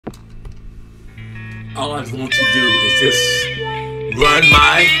All I want you to do is just run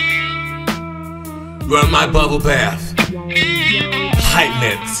my bubble bath. Hype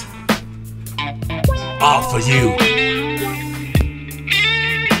mints. All for you.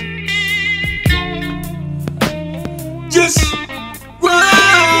 Just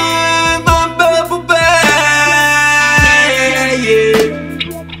run my bubble bath, yeah.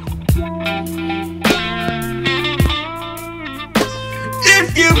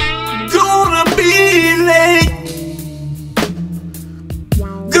 If you're gonna be late,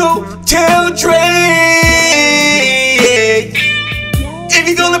 go tell Drake. If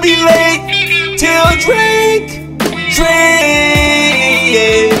you're gonna be late, tell Drake.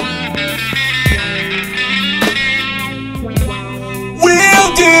 Yeah. We'll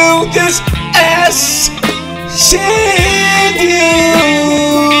do this as should do.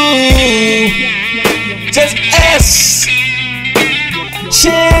 Just as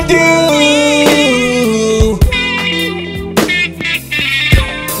should do.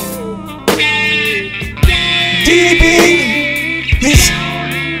 DB is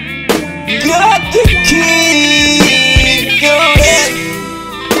got the key. Go ahead.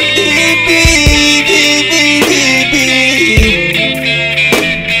 DB.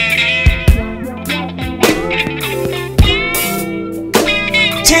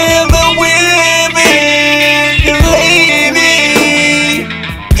 Tell the women, the lady,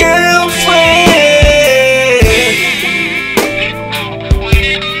 girlfriend,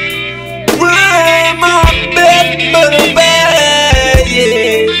 run my bubble bath,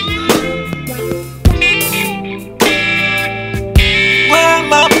 yeah. Run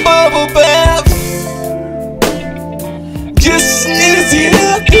my bubble bath, just easy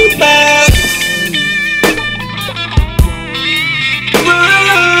up the bath.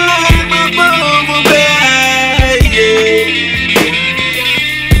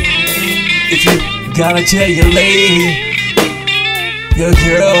 If you gotta tell your lady, your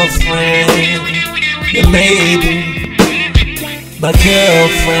girlfriend, your maybe, my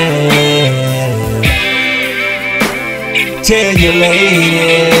girlfriend, tell your lady,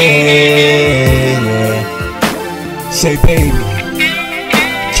 say baby,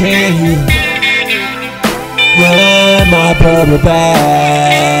 can you run my bubble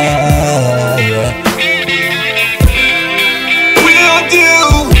bath, yeah. We'll do.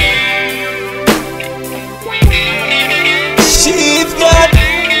 She's got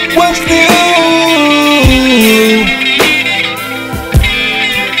what's new.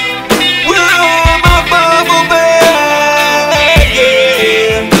 Run my bubble bath,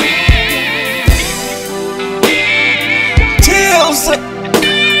 yeah. Tell some.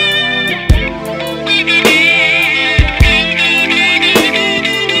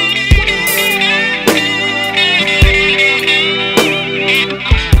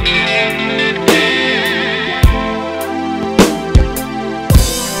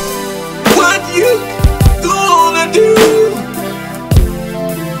 What you gonna do?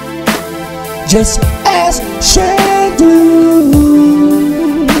 Just ask Shandu.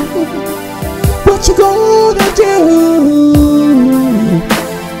 What you gonna do?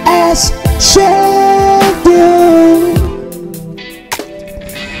 Ask Shandu.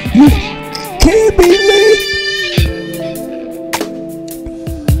 You can't be late.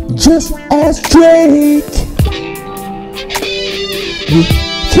 Just ask Drake. You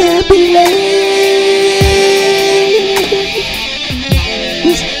can't be late.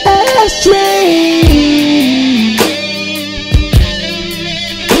 Just ask Drake.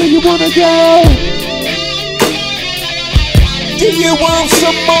 Where you wanna go? Do you want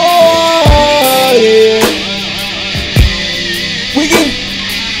some more? Yeah. We can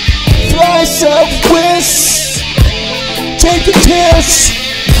fly southwest. Take the test.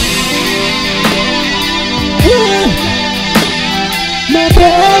 Yeah. My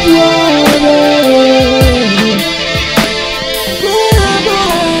bad water.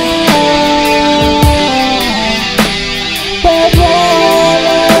 Bad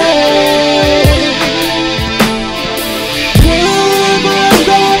water.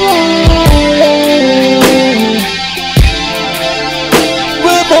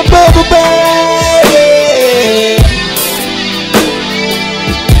 Run my bubble bath, yeah.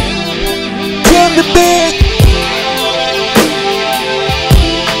 Turn the bed.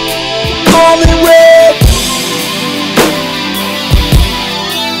 All in red.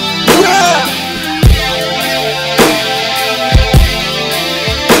 Yeah.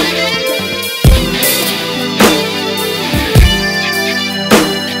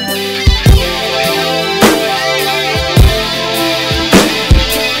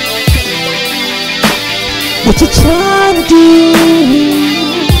 What you trying to do?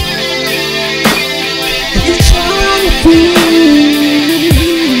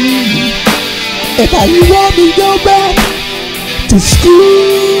 If how you want me to go back to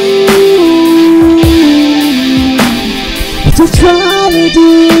school, what you trying to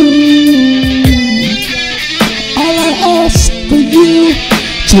do? All I ask for you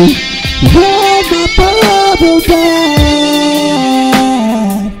to run my bubble back,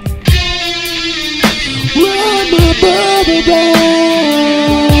 run my bubble back.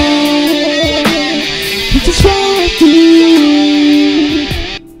 What you trying to do?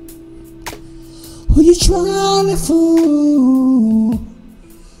 Who you trying to fool?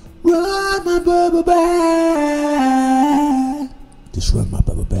 Run my bubble back. Just run my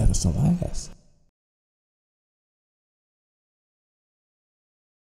bubble back, that's all I ask.